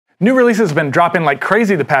New releases have been dropping like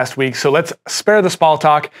crazy the past week, so let's spare the small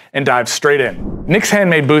talk and dive straight in. NYX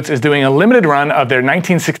Handmade Boots is doing a limited run of their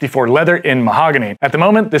 1964 leather in mahogany. At the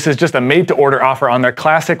moment, this is just a made-to-order offer on their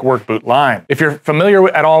classic work boot line. If you're familiar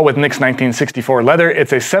at all with NYX 1964 leather,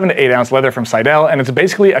 it's a 7 to 8 ounce leather from Seidel, and it's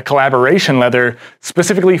basically a collaboration leather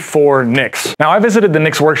specifically for NYX. Now, I visited the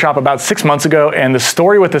NYX workshop about 6 months ago, and the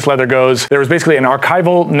story with this leather goes, there was basically an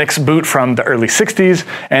archival NYX boot from the early 60s,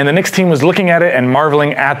 and the NYX team was looking at it and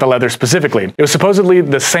marveling at the leather specifically. It was supposedly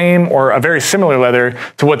the same or a very similar leather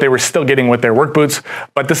to what they were still getting with their work boots,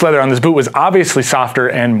 but this leather on this boot was obviously softer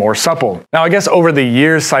and more supple. Now, I guess over the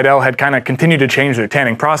years, Seidel had kind of continued to change their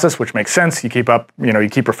tanning process, which makes sense. You keep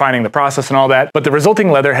refining the process and all that, but the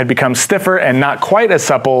resulting leather had become stiffer and not quite as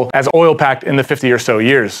supple as oil packed in the 50 or so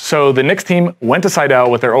years. So the NYX team went to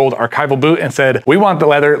Seidel with their old archival boot and said, we want the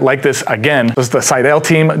leather like this again. So the Seidel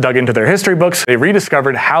team dug into their history books. They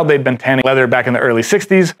rediscovered how they'd been tanning leather back in the early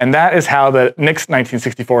 60s, and that is how the NYX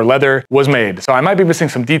 1964 leather was made. So I might be missing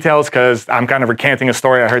some details because I'm kind of recanting a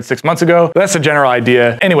story I heard 6 months ago, but that's the general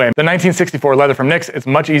idea. Anyway, the 1964 leather from NYX, it's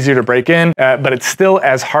much easier to break in, but it's still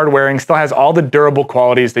as hard-wearing, still has all the durable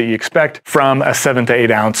qualities that you expect from a 7 to 8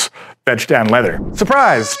 ounce veg down leather.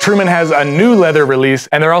 Surprise! Truman has a new leather release,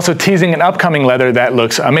 and they're also teasing an upcoming leather that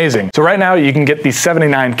looks amazing. So right now you can get the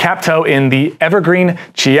 79 cap toe in the evergreen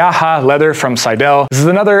Chiaja leather from Seidel. This is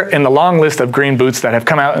another in the long list of green boots that have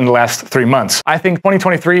come out in the last 3 months. I think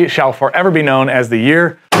 2023 shall forever be known as the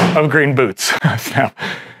year of green boots. Now,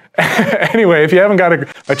 anyway, if you haven't got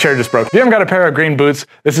a chair just broke. If you haven't got a pair of green boots,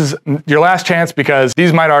 this is your last chance because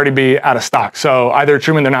these might already be out of stock. So either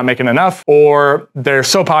Truman, they're not making enough, or they're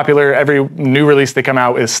so popular, every new release they come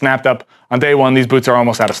out is snapped up on day one. These boots are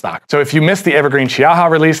almost out of stock. So if you missed the Evergreen Chiaja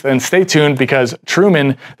release, then stay tuned because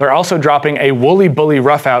Truman, they're also dropping a Woolly Bully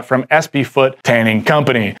rough out from SB Foot Tanning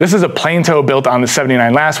Company. This is a plain toe built on the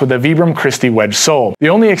 79 last with a Vibram Christie wedge sole. The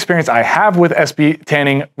only experience I have with SB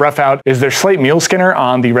Tanning rough out is their slate mule skinner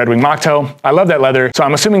on the Red Wing mock toe. I love that leather, so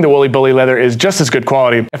I'm assuming the Woolly Bully leather is just as good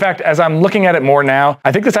quality. In fact, as I'm looking at it more now,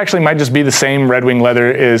 I think this actually might just be the same Red Wing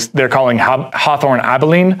leather they're calling Hawthorne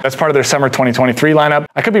Abilene. That's part of their summer 2023 lineup.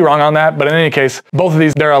 I could be wrong on that, but in any case, both of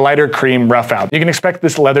these, they're a lighter cream rough out. You can expect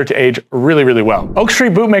this leather to age really, really well. Oak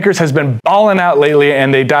Street Bootmakers has been balling out lately,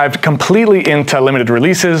 and they dived completely into limited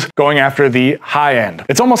releases, going after the high end.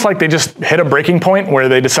 It's almost like they just hit a breaking point where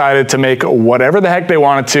they decided to make whatever the heck they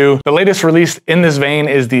wanted to. The latest release in this vein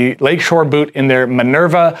is the Lakeshore boot in their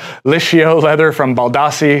Minerva Liscio leather from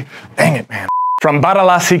Baldassi. Dang it, man. From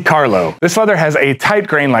Badalasi Carlo. This leather has a tight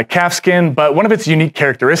grain like calfskin, but one of its unique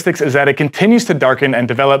characteristics is that it continues to darken and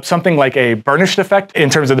develop something like a burnished effect in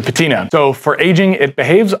terms of the patina. So for aging, it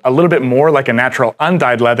behaves a little bit more like a natural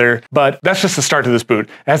undyed leather, but that's just the start to this boot.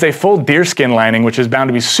 It has a full deerskin lining, which is bound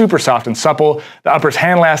to be super soft and supple. The upper's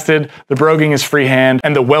hand-lasted, the broguing is freehand,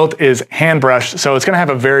 and the welt is hand-brushed, so it's gonna have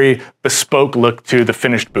a very bespoke look to the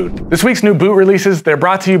finished boot. This week's new boot releases, they're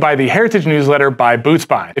brought to you by the Heritage Newsletter by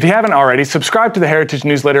BootSpy. If you haven't already, subscribe to the Heritage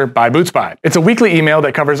Newsletter by BootSpy. It's a weekly email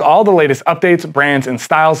that covers all the latest updates, brands, and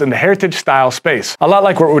styles in the heritage style space. A lot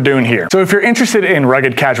like what we're doing here. So if you're interested in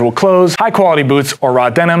rugged casual clothes, high quality boots, or raw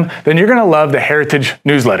denim, then you're gonna love the Heritage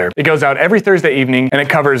Newsletter. It goes out every Thursday evening, and it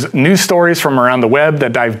covers news stories from around the web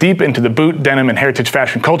that dive deep into the boot, denim, and heritage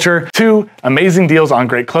fashion culture. 2, amazing deals on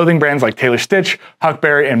great clothing brands like Taylor Stitch,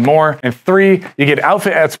 Huckberry, and more. And 3, you get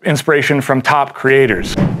outfit inspiration from top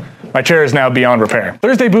creators. My chair is now beyond repair.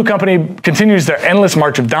 Thursday Boot Company continues their endless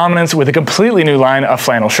march of dominance with a completely new line of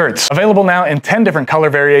flannel shirts. Available now in 10 different color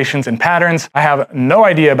variations and patterns. I have no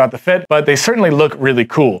idea about the fit, but they certainly look really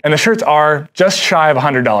cool. And the shirts are just shy of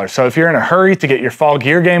 $100. So if you're in a hurry to get your fall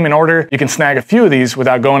gear game in order, you can snag a few of these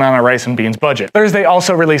without going on a rice and beans budget. Thursday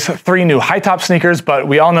also released 3 new high top sneakers, but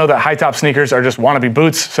we all know that high top sneakers are just wannabe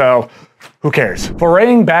boots, so who cares?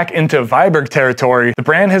 Foraying back into Viberg territory, the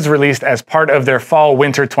brand has released as part of their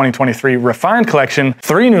Fall/Winter 2023 refined collection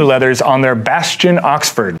 3 new leathers on their Bastion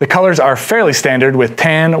Oxford. The colors are fairly standard with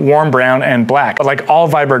tan, warm brown, and black. But like all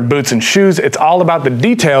Viberg boots and shoes, it's all about the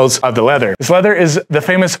details of the leather. This leather is the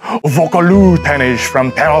famous Vaucouleurs tannage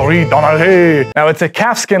from Tannerie Donalé. Now it's a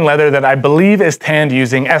calfskin leather that I believe is tanned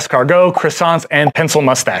using escargot, croissants, and pencil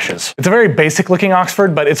mustaches. It's a very basic looking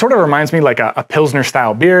Oxford, but it sort of reminds me like a Pilsner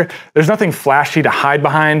style beer. There's nothing nothing flashy to hide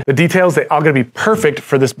behind. The details, they all gotta be perfect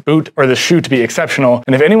for this boot or the shoe to be exceptional.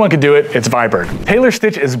 And if anyone could do it, it's Viberg. Taylor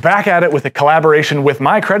Stitch is back at it with a collaboration with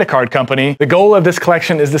my credit card company. The goal of this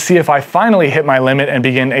collection is to see if I finally hit my limit and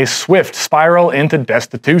begin a swift spiral into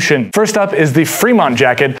destitution. First up is the Fremont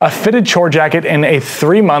jacket, a fitted chore jacket in a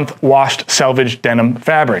 3-month washed selvage denim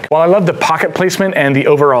fabric. While I love the pocket placement and the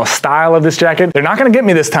overall style of this jacket, they're not gonna get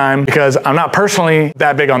me this time because I'm not personally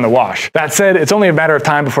that big on the wash. That said, it's only a matter of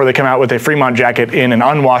time before they come out with a Fremont jacket in an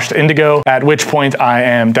unwashed indigo, at which point I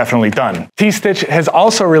am definitely done. T-Stitch has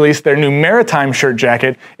also released their new maritime shirt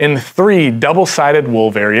jacket in 3 double-sided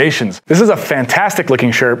wool variations. This is a fantastic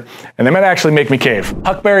looking shirt, and they might actually make me cave.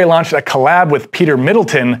 Huckberry launched a collab with Peter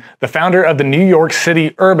Middleton, the founder of the New York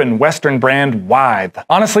City urban western brand Withe.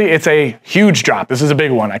 Honestly, it's a huge drop. This is a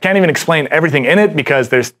big one. I can't even explain everything in it because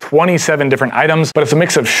there's 27 different items, but it's a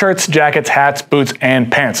mix of shirts, jackets, hats, boots,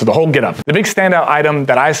 and pants, so the whole get up. The big standout item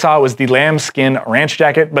that I saw was the lambskin ranch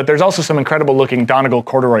jacket, but there's also some incredible looking Donegal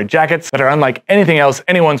corduroy jackets that are unlike anything else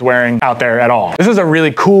anyone's wearing out there at all. This is a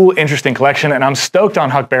really cool, interesting collection, and I'm stoked on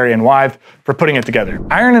Huckberry and Withe for putting it together.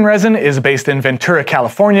 Iron and Resin is based in Ventura,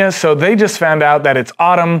 California, so they just found out that it's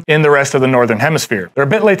autumn in the rest of the Northern Hemisphere. They're a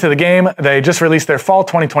bit late to the game. They just released their fall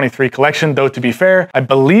 2023 collection, though to be fair, I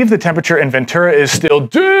believe the temperature in Ventura is still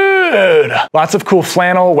dude. Lots of cool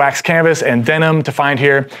flannel, wax canvas, and denim to find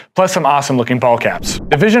here, plus some awesome looking ball caps.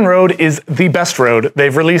 Division Road is the best road.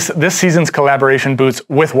 They've released this season's collaboration boots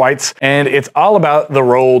with Whites, and it's all about the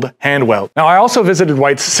rolled hand welt. Now, I also visited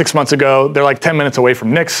Whites 6 months ago. They're like 10 minutes away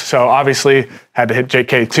from Nick's, so obviously had to hit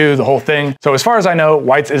JK2, the whole thing. So as far as I know,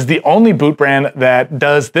 Whites is the only boot brand that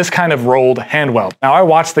does this kind of rolled hand welt. Now, I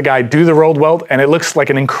watched the guy do the rolled welt, and it looks like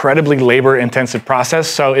an incredibly labor-intensive process,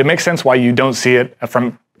 so it makes sense why you don't see it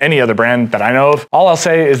from any other brand that I know of. All I'll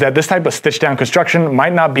say is that this type of stitch down construction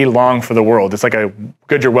might not be long for the world. It's like a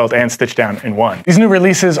Goodyear welt and stitch down in one. These new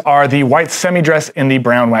releases are the white semi-dress in the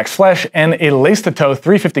brown wax flesh and a lace-to-toe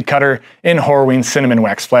 350 cutter in Horween cinnamon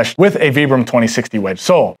wax flesh with a Vibram 2060 wedge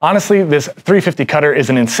sole. Honestly, this 350 cutter is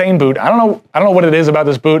an insane boot. I don't know what it is about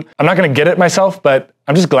this boot. I'm not gonna get it myself, but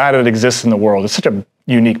I'm just glad it exists in the world. It's such a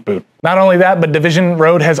unique boot. Not only that, but Division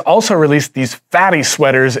Road has also released these fatty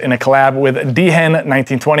sweaters in a collab with Dehen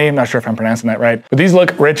 1920. I'm not sure if I'm pronouncing that right, but these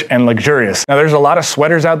look rich and luxurious. Now, there's a lot of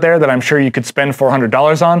sweaters out there that I'm sure you could spend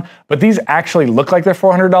 $400 on, but these actually look like they're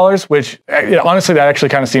 $400, which honestly, that actually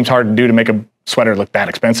kind of seems hard to do to make a sweater look that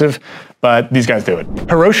expensive, but these guys do it.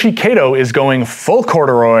 Hiroshi Kato is going full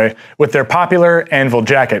corduroy with their popular Anvil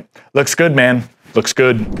jacket. Looks good, man. Looks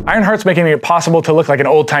good. Ironheart's making it possible to look like an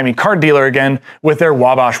old-timey card dealer again with their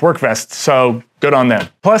Wabash work vests, so good on them.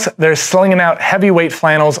 Plus, they're slinging out heavyweight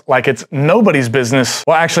flannels like it's nobody's business.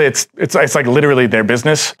 Well, actually, it's like literally their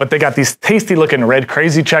business, but they got these tasty-looking red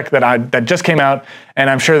crazy check that just came out, and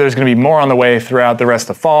I'm sure there's gonna be more on the way throughout the rest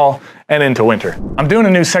of fall and into winter. I'm doing a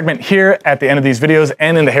new segment here at the end of these videos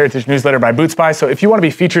and in the Heritage newsletter by BootSpy, so if you wanna be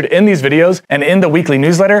featured in these videos and in the weekly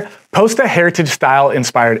newsletter, post a Heritage style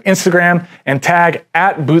inspired Instagram and tag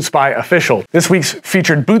 @BootSpyOfficial. This week's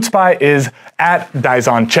featured BootSpy is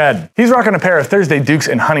 @DaizonChed. He's rocking a pair of Thursday Dukes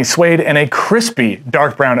in honey suede and a crispy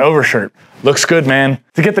dark brown overshirt. Looks good, man.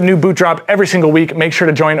 To get the new boot drop every single week, make sure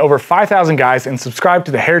to join over 5,000 guys and subscribe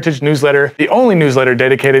to the Heritage newsletter, the only newsletter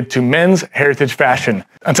dedicated to men's heritage fashion.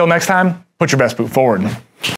 Until next time, put your best boot forward.